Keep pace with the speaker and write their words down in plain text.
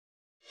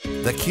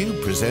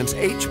theCUBE presents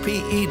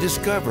HPE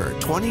Discover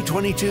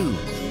 2022.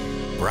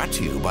 Brought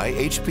to you by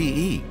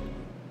HPE.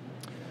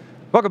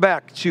 Welcome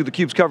back to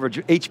theCUBE's coverage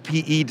of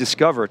HPE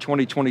Discover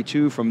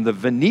 2022 from the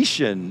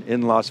Venetian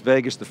in Las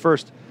Vegas, the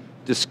first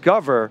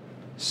Discover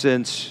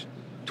since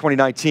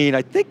 2019.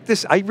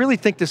 I really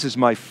think this is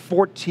my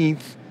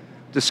 14th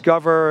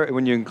Discover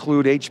when you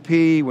include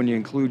HP, when you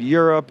include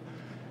Europe.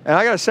 And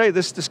I got to say,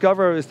 this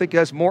Discover, I think,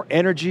 has more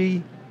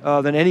energy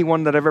than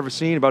anyone that I've ever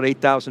seen, about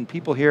 8,000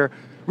 people here.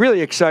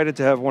 Really excited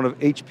to have one of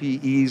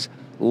HPE's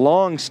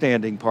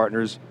long-standing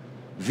partners,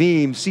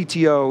 Veeam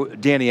CTO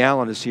Danny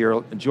Allan is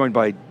here, joined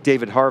by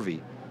David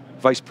Harvey,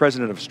 Vice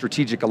President of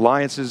Strategic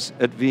Alliances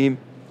at Veeam.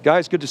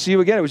 Guys, good to see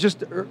you again. It was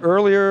just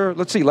earlier,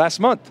 let's see,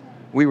 last month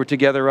we were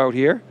together out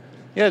here.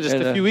 Yeah, just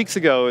a few weeks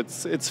ago.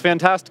 It's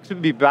fantastic to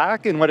be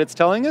back, and what it's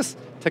telling us,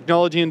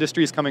 technology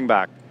industry is coming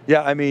back.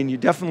 Yeah, I mean, you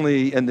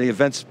definitely, in the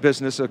events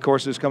business, of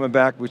course, is coming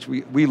back, which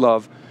we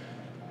love.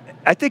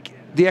 I think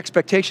the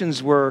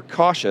expectations were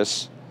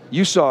cautious.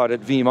 You saw it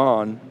at Veeam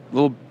a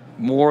little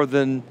more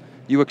than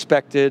you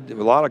expected,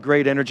 a lot of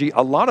great energy.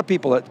 A lot of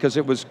people, because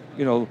it was,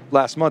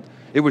 last month,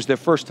 it was their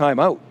first time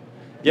out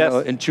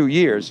in 2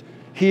 years.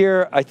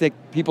 Here, I think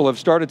people have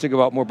started to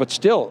go out more, but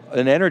still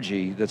an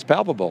energy that's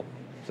palpable.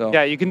 So.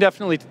 Yeah, you can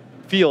definitely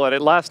feel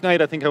it. Last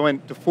night, I think I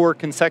went to 4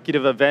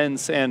 consecutive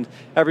events, and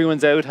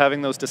everyone's out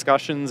having those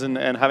discussions and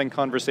having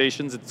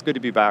conversations. It's good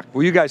to be back.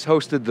 Well, you guys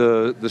hosted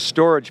the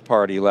storage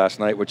party last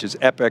night, which is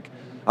epic.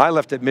 I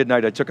left at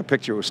midnight, I took a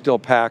picture, it was still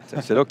packed.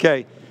 I said,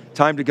 okay,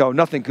 time to go.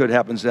 Nothing good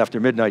happens after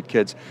midnight,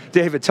 kids.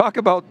 David, talk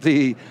about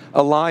the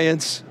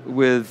alliance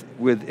with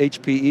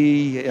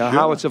HPE,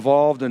 how it's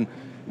evolved, and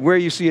where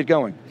you see it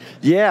going.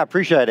 Yeah, I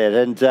appreciate it,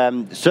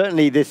 and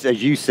certainly this,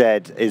 as you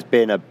said, has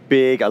been a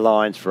big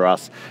alliance for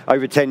us.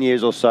 Over 10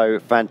 years or so,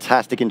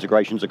 fantastic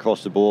integrations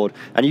across the board,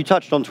 and you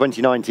touched on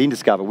 2019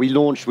 Discover. We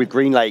launched with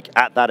GreenLake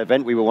at that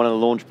event, we were one of the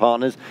launch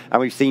partners,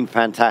 and we've seen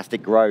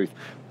fantastic growth.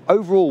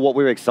 Overall, what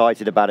we're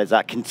excited about is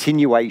that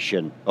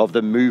continuation of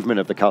the movement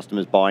of the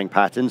customers' buying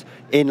patterns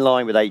in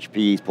line with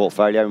HPE's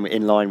portfolio and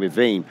in line with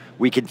Veeam.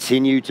 We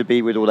continue to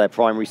be with all their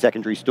primary,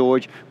 secondary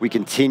storage. We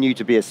continue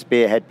to be a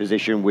spearhead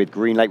position with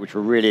GreenLake, which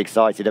we're really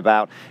excited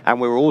about.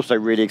 And we're also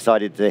really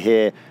excited to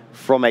hear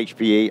from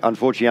HPE,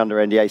 unfortunately under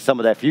NDA, some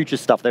of their future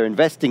stuff they're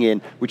investing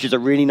in, which is a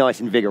really nice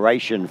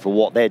invigoration for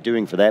what they're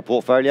doing for their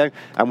portfolio.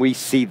 And we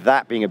see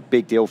that being a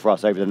big deal for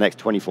us over the next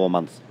 24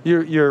 months.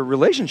 Your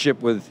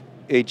relationship with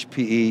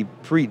HPE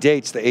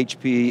predates the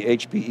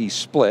HPE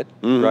split,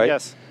 right?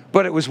 Yes.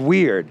 But it was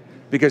weird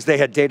because they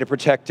had Data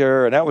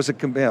Protector, and that was a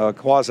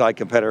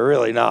quasi-competitor,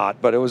 really not,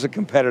 but it was a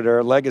competitor,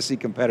 a legacy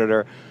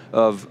competitor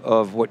of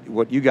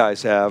what you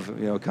guys have,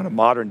 kind of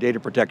modern data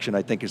protection,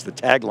 I think is the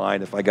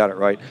tagline, if I got it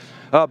right.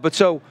 But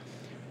so,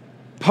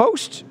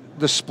 post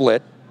the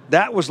split,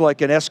 that was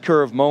like an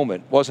S-curve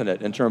moment, wasn't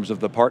it, in terms of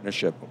the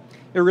partnership?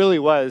 It really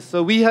was.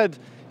 So we had,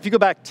 if you go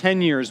back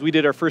 10 years, we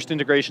did our first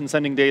integration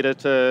sending data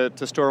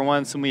to Store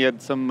Once, and we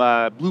had some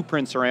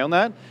blueprints around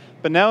that.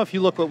 But now if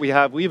you look what we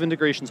have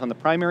integrations on the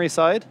primary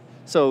side,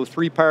 so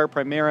 3PAR,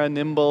 Primera,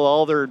 Nimble,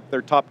 all their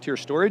top tier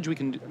storage. We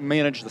can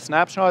manage the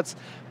snapshots.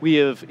 We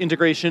have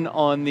integration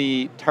on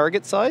the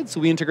target side, so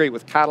we integrate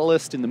with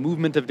Catalyst in the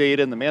movement of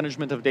data and the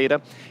management of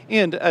data.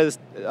 And as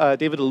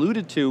David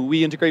alluded to,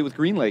 we integrate with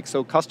GreenLake,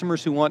 so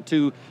customers who want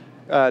to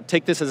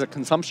take this as a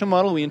consumption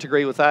model, we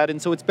integrate with that.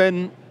 And so it's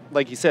been,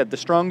 like you said, the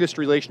strongest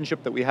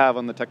relationship that we have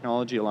on the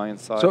technology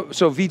alliance side.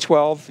 So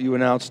V12, you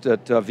announced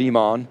at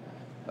Veeam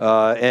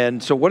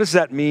and so what does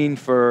that mean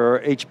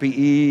for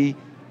HPE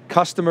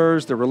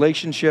customers, the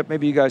relationship?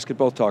 Maybe you guys could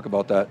both talk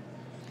about that.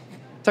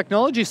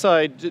 Technology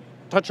side,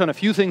 touch on a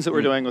few things that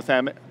we're doing with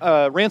them.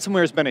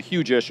 Ransomware has been a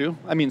huge issue.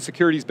 I mean,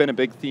 security's been a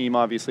big theme,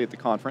 obviously, at the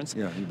conference.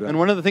 Yeah, you bet. And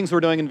one of the things we're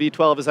doing in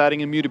V12 is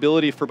adding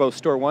immutability for both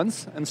Store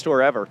Once and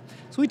Store Ever.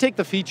 So we take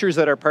the features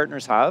that our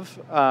partners have,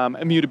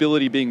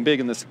 immutability being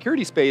big in the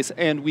security space,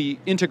 and we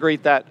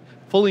integrate that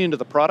fully into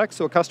the product,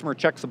 so a customer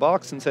checks a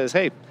box and says,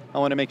 hey, I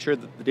want to make sure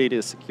that the data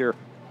is secure.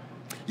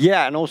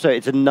 Yeah, and also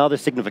it's another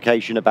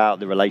signification about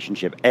the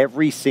relationship.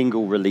 Every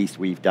single release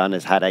we've done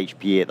has had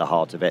HPE at the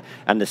heart of it,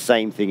 and the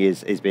same thing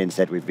is being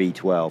said with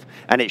V12.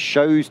 And it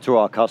shows to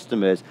our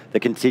customers the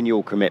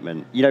continual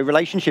commitment.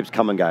 Relationships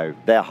come and go.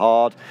 They're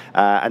hard,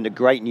 and the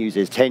great news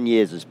is 10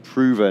 years has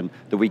proven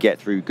that we get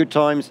through good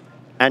times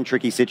and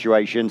tricky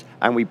situations,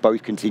 and we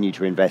both continue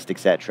to invest,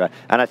 etc.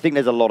 And I think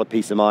there's a lot of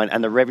peace of mind,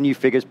 and the revenue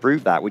figures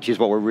prove that, which is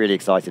what we're really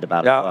excied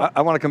about. Yeah, as well.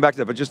 I want to come back to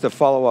that, but just to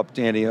follow up,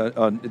 Danny,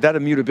 on that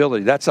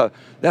immutability, that's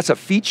a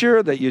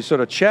feature that you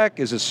sort of check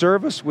as a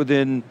service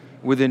within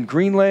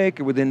GreenLake,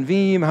 within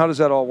Veeam. How does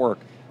that all work?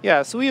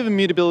 Yeah, so we have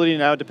immutability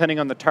now depending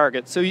on the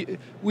target. So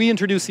we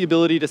introduced the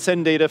ability to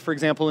send data, for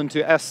example,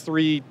 into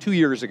S3 2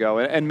 years ago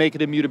and make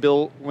it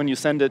immutable when you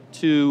send it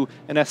to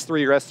an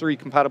S3 or S3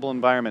 compatible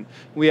environment.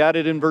 We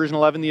added in version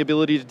 11 the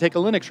ability to take a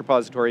Linux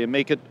repository and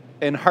make it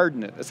and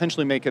harden it,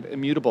 essentially make it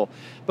immutable.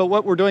 But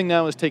what we're doing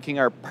now is taking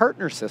our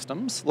partner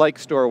systems, like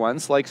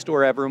StoreOnce, like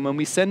StoreEver, and when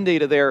we send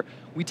data there,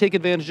 we take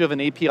advantage of an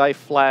API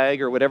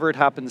flag or whatever it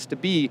happens to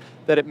be,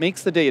 that it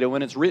makes the data,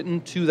 when it's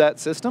written to that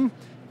system,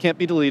 can't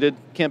be deleted,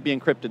 can't be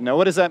encrypted. Now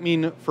what does that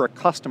mean for a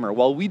customer?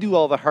 While we do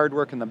all the hard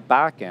work in the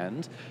back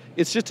end,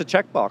 it's just a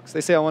checkbox.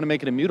 They say, I want to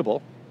make it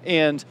immutable,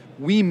 and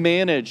we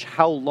manage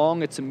how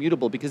long it's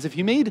immutable, because if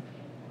you made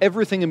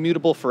everything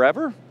immutable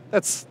forever,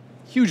 that's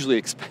hugely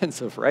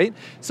expensive, right?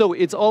 So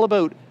it's all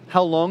about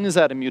how long is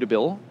that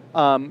immutable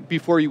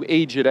before you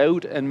age it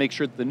out and make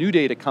sure that the new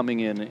data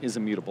coming in is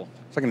immutable.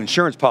 It's like an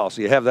insurance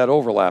policy, you have that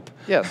overlap.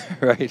 Yes.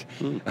 Right,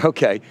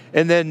 okay.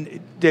 And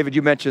then, David,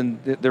 you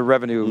mentioned the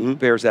revenue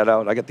bears that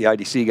out. I got the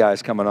IDC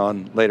guys coming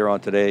on later on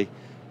today.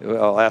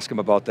 I'll ask them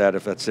about that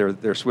if that's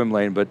their swim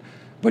lane,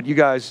 but you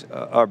guys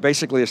are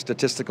basically a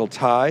statistical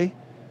tie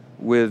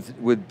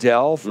with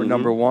Dell for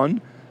number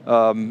one.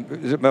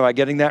 Am I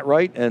getting that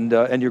right?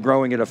 And you're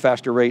growing at a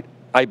faster rate,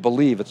 I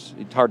believe. It's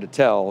hard to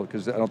tell,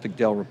 because I don't think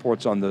Dell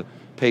reports on the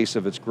pace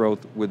of its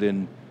growth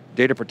within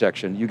data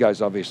protection. You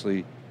guys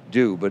obviously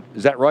do, but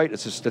is that right?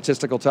 It's a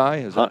statistical tie?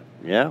 Is that?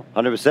 Yeah,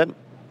 100%.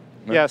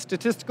 Yeah,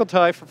 statistical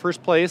tie for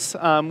first place,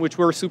 which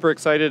we're super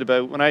excited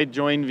about. When I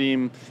joined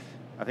Veeam,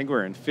 I think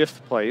we're in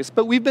 5th place,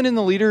 but we've been in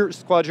the leader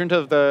quadrant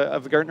of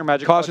the Gartner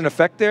Magic Cause and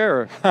effect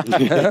there? Or?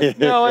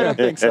 No, I don't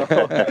think so.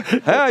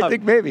 I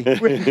think maybe.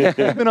 We've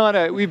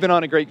been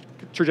on a great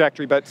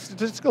trajectory, but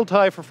statistical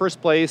tie for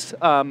first place.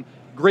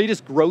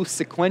 Greatest growth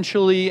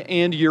sequentially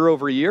and year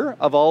over year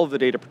of all of the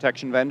data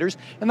protection vendors.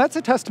 And that's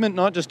a testament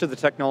not just to the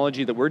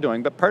technology that we're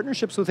doing, but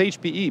partnerships with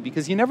HPE,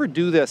 because you never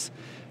do this.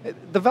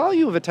 The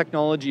value of a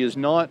technology is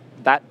not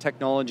that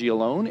technology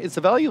alone, it's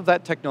the value of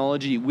that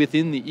technology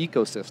within the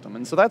ecosystem.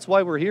 And so that's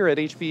why we're here at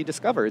HPE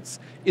Discover.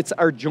 It's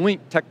our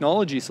joint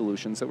technology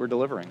solutions that we're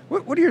delivering.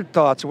 What are your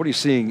thoughts, what are you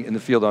seeing in the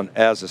field on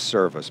as a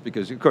service?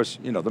 Because of course,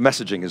 the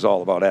messaging is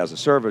all about as a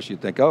service.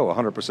 You'd think, oh,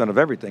 100% of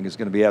everything is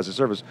going to be as a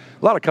service.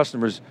 A lot of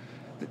customers,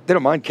 they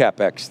don't mind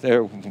CapEx.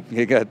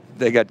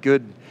 They got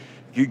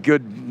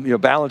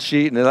good balance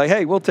sheet, and they're like,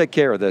 hey, we'll take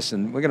care of this,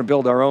 and we're going to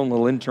build our own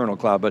little internal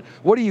cloud. But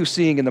what are you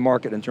seeing in the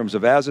market in terms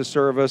of as a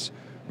service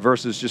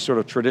versus just sort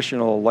of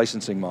traditional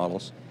licensing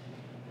models?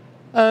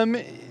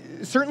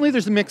 Certainly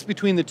there's a mix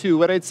between the two.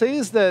 What I'd say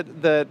is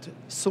that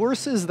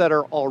sources that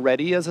are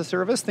already as a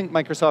service, think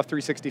Microsoft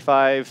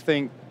 365,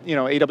 think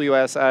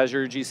AWS,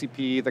 Azure,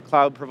 GCP, the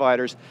cloud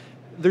providers,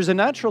 there's a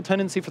natural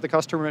tendency for the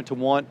customer to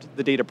want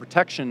the data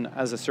protection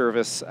as a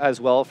service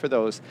as well for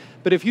those.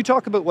 But if you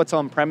talk about what's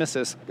on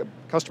premises,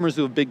 customers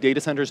who have big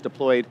data centers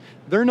deployed,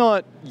 they're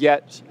not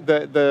yet,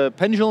 the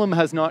pendulum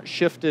has not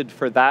shifted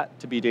for that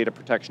to be data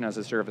protection as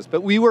a service.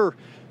 But we were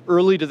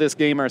early to this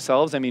game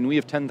ourselves. I mean, we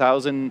have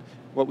 10,000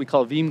 what we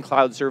call Veeam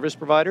cloud service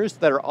providers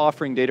that are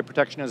offering data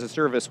protection as a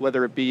service,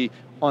 whether it be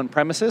on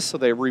premises, so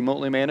they're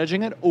remotely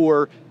managing it,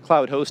 or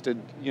cloud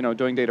hosted,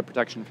 doing data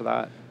protection for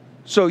that.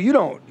 So you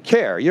don't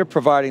care, you're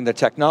providing the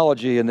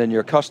technology and then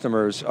your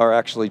customers are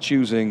actually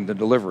choosing the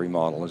delivery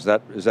model, is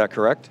that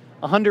correct?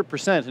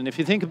 100%, and if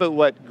you think about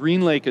what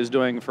GreenLake is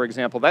doing, for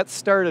example, that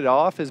started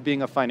off as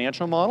being a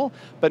financial model,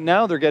 but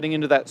now they're getting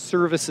into that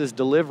services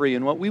delivery,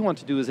 and what we want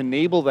to do is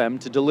enable them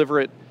to deliver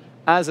it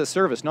as a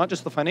service, not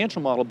just the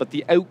financial model, but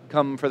the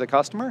outcome for the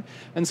customer.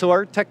 And so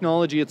our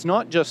technology, it's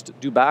not just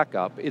do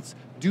backup, it's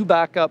do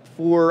backup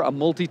for a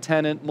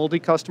multi-tenant,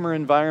 multi-customer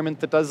environment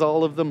that does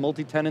all of the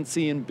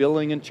multi-tenancy and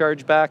billing and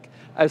chargeback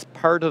as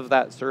part of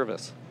that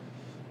service.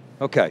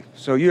 Okay,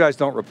 so you guys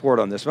don't report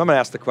on this, but I'm going to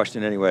ask the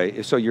question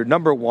anyway. So you're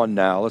number one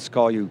now, let's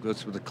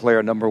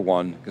declare number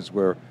one, because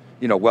we're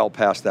well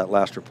past that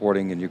last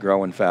reporting and you're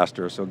growing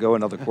faster, so go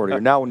another quarter,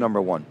 you're now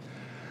number one.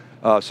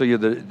 So you're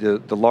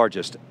the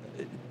largest.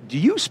 Do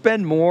you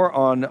spend more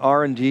on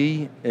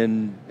R&D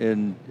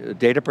in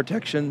data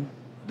protection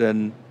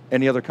than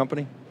any other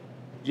company?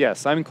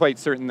 Yes, I'm quite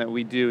certain that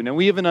we do. Now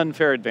we have an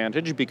unfair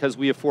advantage because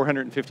we have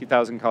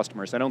 450,000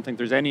 customers. I don't think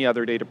there's any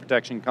other data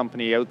protection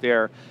company out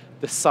there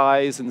the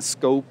size and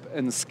scope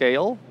and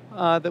scale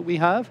that we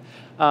have.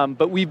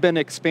 But we've been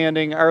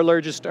expanding. Our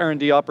largest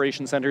R&D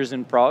operation center is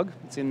in Prague.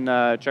 It's in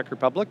Czech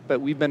Republic,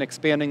 but we've been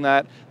expanding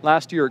that.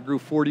 Last year it grew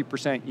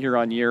 40% year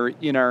on year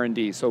in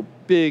R&D, so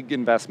big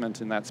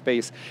investment in that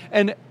space.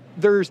 And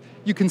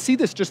you can see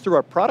this just through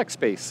our product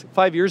space.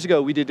 5 years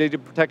ago we did data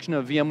protection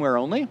of VMware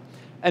only,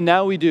 and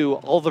now we do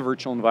all the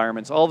virtual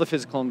environments, all the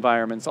physical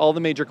environments, all the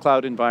major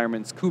cloud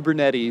environments,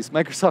 Kubernetes,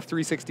 Microsoft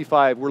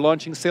 365, we're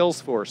launching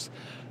Salesforce.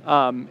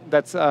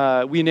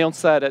 We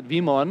announced that at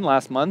VeeamON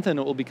last month, and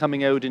it will be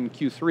coming out in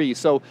Q3.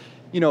 So,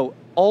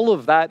 all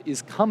of that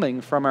is coming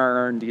from our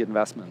R&D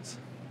investments.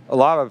 A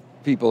lot of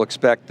people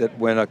expect that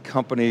when a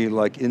company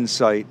like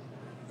Insight,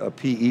 a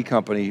PE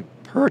company,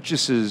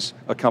 purchases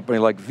a company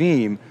like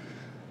Veeam,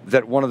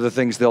 that one of the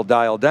things they'll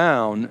dial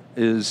down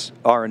is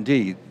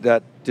R&D.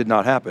 That did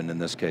not happen in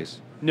this case.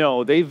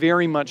 No, they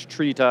very much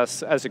treat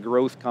us as a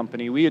growth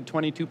company. We had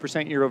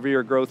 22%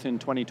 year-over-year growth in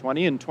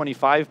 2020 and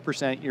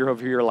 25%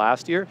 year-over-year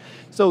last year.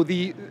 So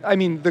the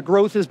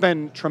growth has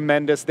been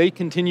tremendous. They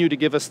continue to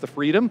give us the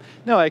freedom.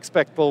 Now I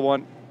expect we'll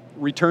want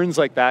returns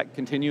like that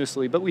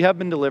continuously, but we have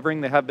been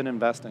delivering, they have been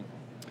investing.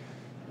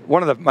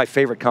 One of my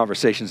favorite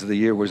conversations of the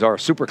year was our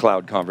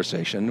SuperCloud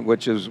conversation,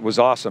 which was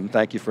awesome.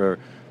 Thank you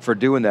for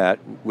doing that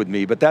with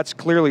me, but that's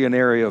clearly an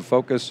area of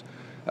focus,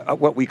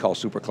 what we call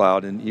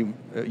SuperCloud, and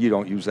you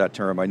don't use that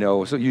term, I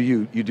know, so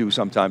you do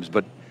sometimes,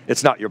 but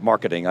it's not your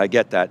marketing, I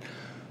get that.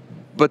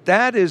 But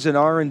that is an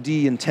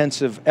R&D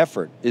intensive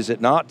effort, is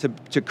it not,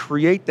 to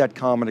create that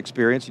common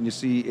experience, and you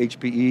see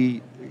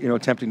HPE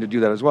attempting to do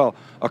that as well,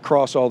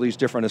 across all these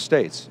different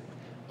estates.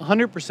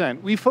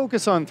 100%. We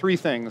focus on three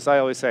things, I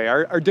always say,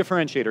 our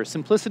differentiators: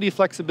 simplicity,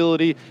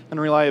 flexibility, and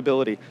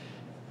reliability.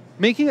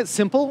 Making it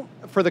simple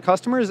for the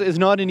customers is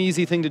not an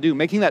easy thing to do.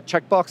 Making that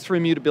checkbox for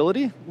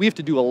immutability, we have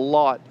to do a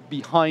lot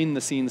behind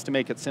the scenes to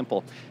make it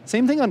simple.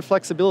 Same thing on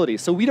flexibility.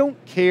 So we don't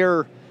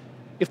care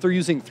if they're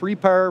using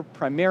 3PAR,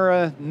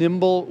 Primera,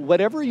 Nimble,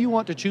 whatever you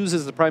want to choose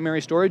as the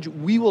primary storage,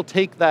 we will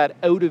take that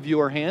out of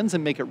your hands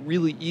and make it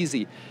really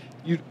easy.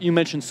 You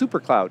mentioned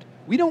SuperCloud.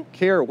 We don't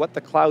care what the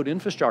cloud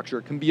infrastructure.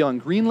 It can be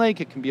on GreenLake,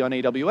 it can be on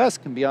AWS,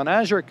 it can be on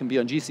Azure, it can be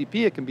on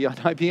GCP, it can be on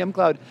IBM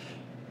Cloud.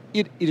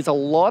 It is a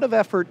lot of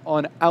effort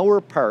on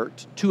our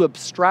part to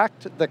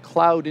abstract the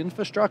cloud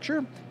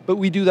infrastructure, but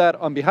we do that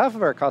on behalf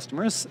of our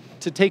customers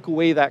to take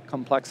away that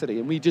complexity,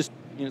 and we just,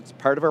 it's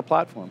part of our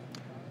platform.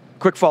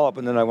 Quick follow-up,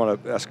 and then I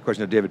want to ask a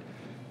question to David.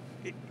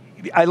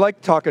 I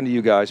like talking to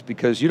you guys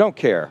because you don't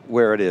care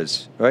where it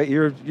is, right?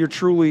 You're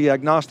truly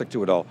agnostic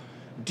to it all.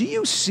 Do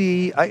you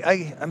see,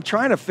 I'm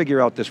trying to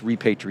figure out this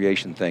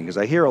repatriation thing, because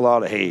I hear a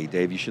lot of, hey,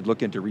 Dave, you should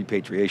look into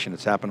repatriation.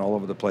 It's happened all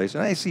over the place,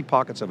 and I see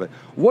pockets of it.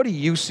 What are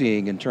you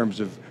seeing in terms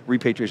of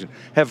repatriation?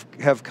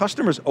 Have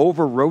customers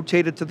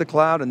over-rotated to the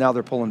cloud, and now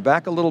they're pulling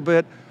back a little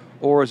bit?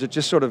 Or is it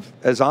just sort of,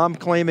 as I'm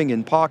claiming,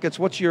 in pockets?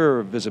 What's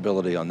your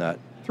visibility on that?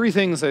 Three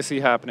things I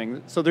see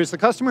happening. So there's the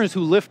customers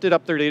who lifted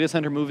up their data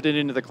center, moved it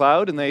into the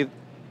cloud, and they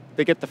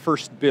get the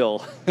first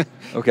bill.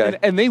 Okay.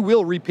 and they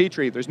will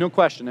repatriate, there's no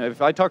question.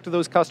 If I talk to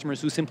those customers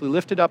who simply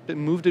lifted up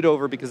and moved it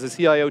over because the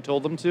CIO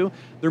told them to,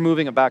 they're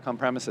moving it back on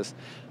premises.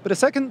 But a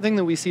second thing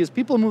that we see is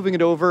people moving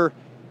it over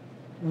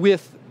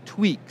with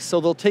tweaks.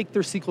 So they'll take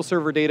their SQL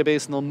Server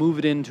database and they'll move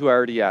it into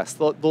RDS.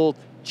 They'll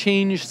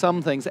change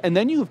some things. And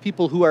then you have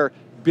people who are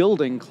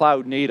building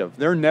cloud native.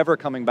 They're never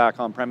coming back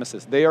on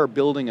premises. They are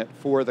building it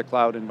for the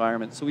cloud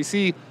environment. So we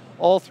see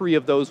all three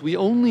of those. We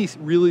only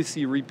really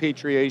see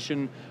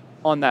repatriation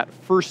on that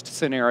first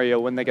scenario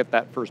when they get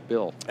that first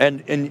bill.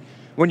 And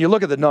when you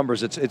look at the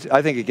numbers,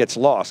 I think it gets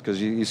lost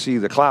because you see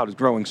the cloud is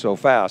growing so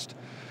fast.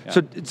 Yeah. So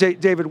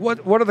David,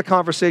 what are the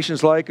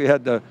conversations like?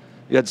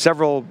 You had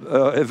several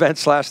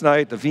events last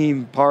night, the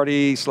Veeam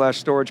party /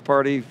 storage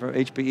party for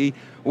HPE.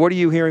 What are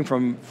you hearing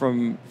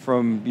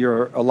from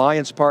your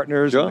alliance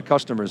partners and the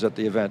customers at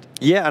the event?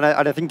 Yeah, and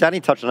I think Danny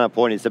touched on that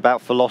point. It's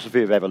about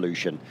philosophy of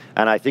evolution.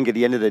 And I think at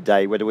the end of the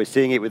day, whether we're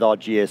seeing it with our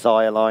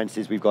GSI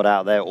alliances we've got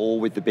out there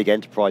or with the big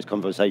enterprise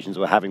conversations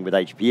we're having with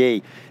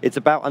HPE, it's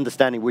about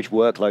understanding which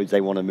workloads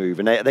they want to move.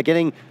 And they're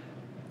getting,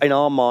 in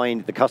our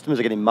mind, the customers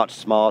are getting much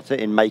smarter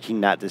in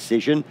making that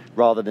decision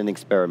rather than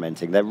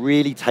experimenting. They're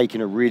really taking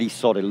a really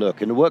solid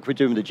look. And the work we're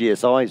doing with the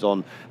GSIs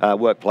on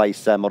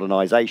workplace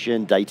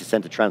modernization, data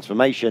center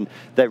transformation,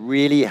 they're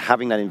really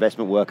having that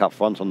investment work up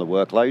front on the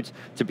workloads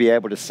to be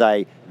able to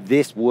say,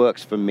 this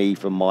works for me,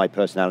 for my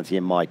personality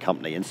and my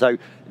company. And so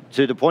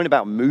to the point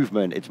about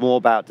movement, it's more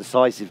about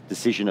decisive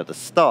decision at the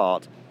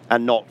start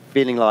and not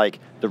feeling like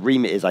the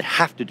remit is I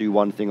have to do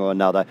one thing or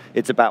another.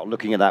 It's about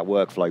looking at that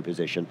workflow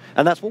position.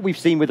 And that's what we've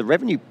seen with the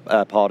revenue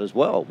part as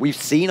well. We've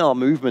seen our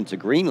movement to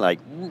GreenLake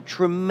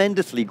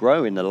tremendously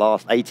grow in the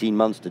last 18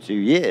 months to 2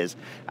 years.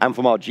 And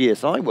from our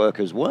GSI work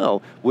as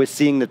well, we're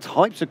seeing the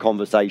types of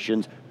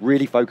conversations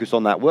really focus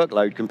on that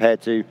workload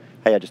compared to,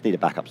 hey, I just need a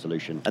backup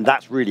solution. And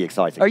that's really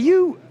exciting. Are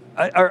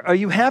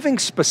you having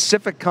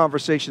specific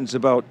conversations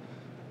about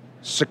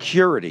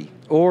security,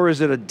 or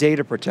is it a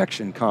data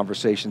protection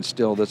conversation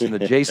still that's an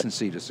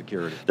adjacency to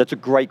security? That's a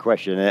great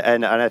question,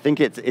 and I think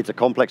it's a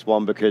complex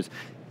one because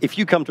if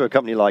you come to a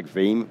company like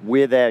Veeam,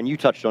 we're there, and you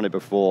touched on it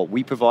before,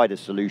 we provide a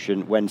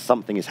solution when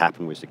something has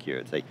happened with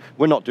security.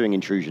 We're not doing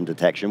intrusion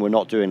detection, we're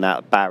not doing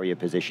that barrier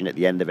position at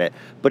the end of it,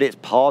 but it's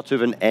part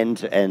of an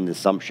end-to-end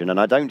assumption, and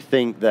I don't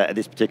think that at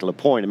this particular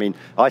point, I mean,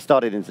 I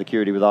started in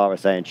security with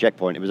RSA and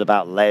Checkpoint, it was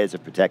about layers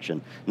of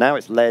protection. Now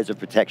it's layers of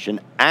protection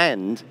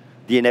and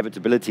the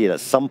inevitability that at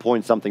some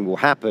point something will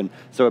happen,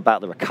 so about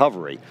the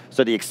recovery.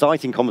 So the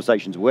exciting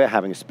conversations we're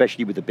having,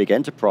 especially with the big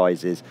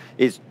enterprises,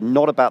 is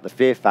not about the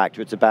fear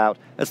factor, it's about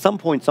at some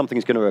point something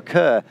is going to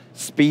occur,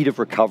 speed of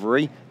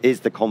recovery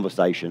is the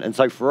conversation. And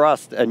so for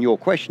us, and your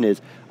question is,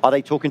 are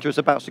they talking to us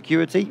about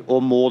security or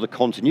more the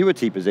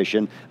continuity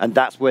position? And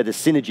that's where the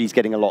synergy is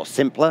getting a lot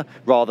simpler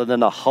rather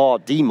than a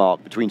hard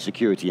demark between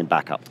security and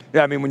backup.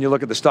 Yeah, I mean, when you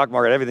look at the stock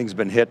market, everything's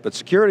been hit, but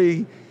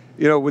security,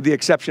 with the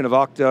exception of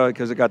Okta,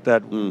 because it got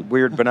that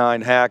weird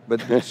benign hack,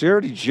 but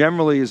security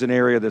generally is an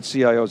area that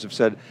CIOs have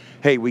said,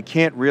 hey, we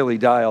can't really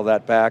dial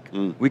that back.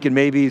 We can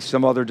maybe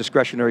some other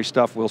discretionary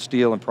stuff we'll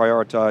steal and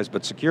prioritize,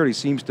 but security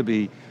seems to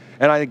be,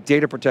 and I think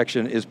data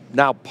protection is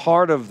now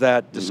part of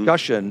that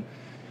discussion.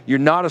 You're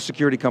not a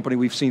security company.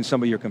 We've seen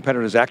some of your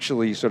competitors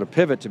actually sort of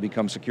pivot to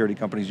become security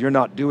companies. You're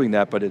not doing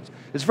that, but it's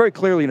very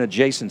clearly an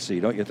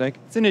adjacency, don't you think?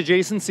 It's an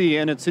adjacency,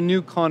 and it's a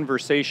new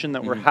conversation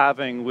that we're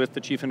having with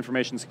the Chief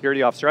Information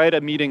Security Officer. I had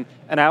a meeting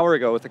an hour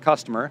ago with a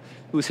customer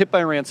who was hit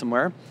by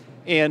ransomware,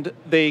 and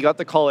they got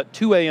the call at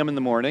 2 a.m. in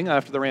the morning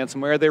after the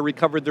ransomware. They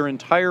recovered their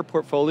entire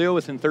portfolio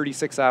within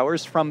 36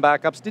 hours from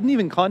backups, didn't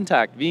even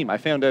contact Veeam. I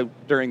found out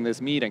during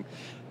this meeting.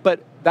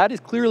 But that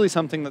is clearly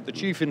something that the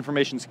Chief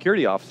Information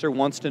Security Officer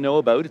wants to know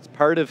about. It's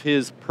part of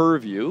his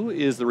purview,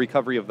 is the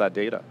recovery of that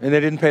data. And they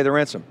didn't pay the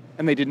ransom.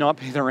 And they did not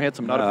pay the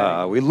ransom, not a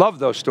penny. We love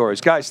those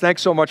stories. Guys,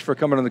 thanks so much for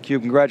coming on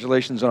theCUBE.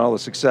 Congratulations on all the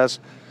success.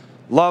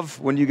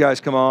 Love when you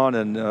guys come on,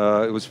 and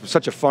it was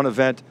such a fun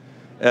event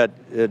at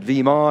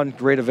Veeam On,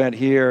 great event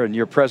here, and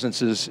your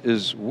presence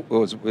is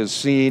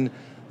seen.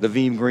 The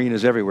Veeam green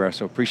is everywhere,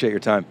 so appreciate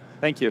your time.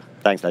 Thank you.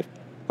 Thanks, Dave.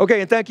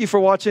 Okay, and thank you for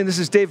watching. This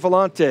is Dave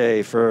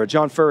Vellante for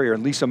John Furrier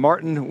and Lisa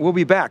Martin. We'll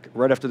be back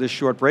right after this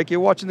short break. You're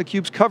watching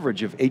theCUBE's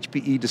coverage of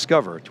HPE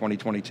Discover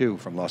 2022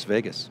 from Las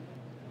Vegas.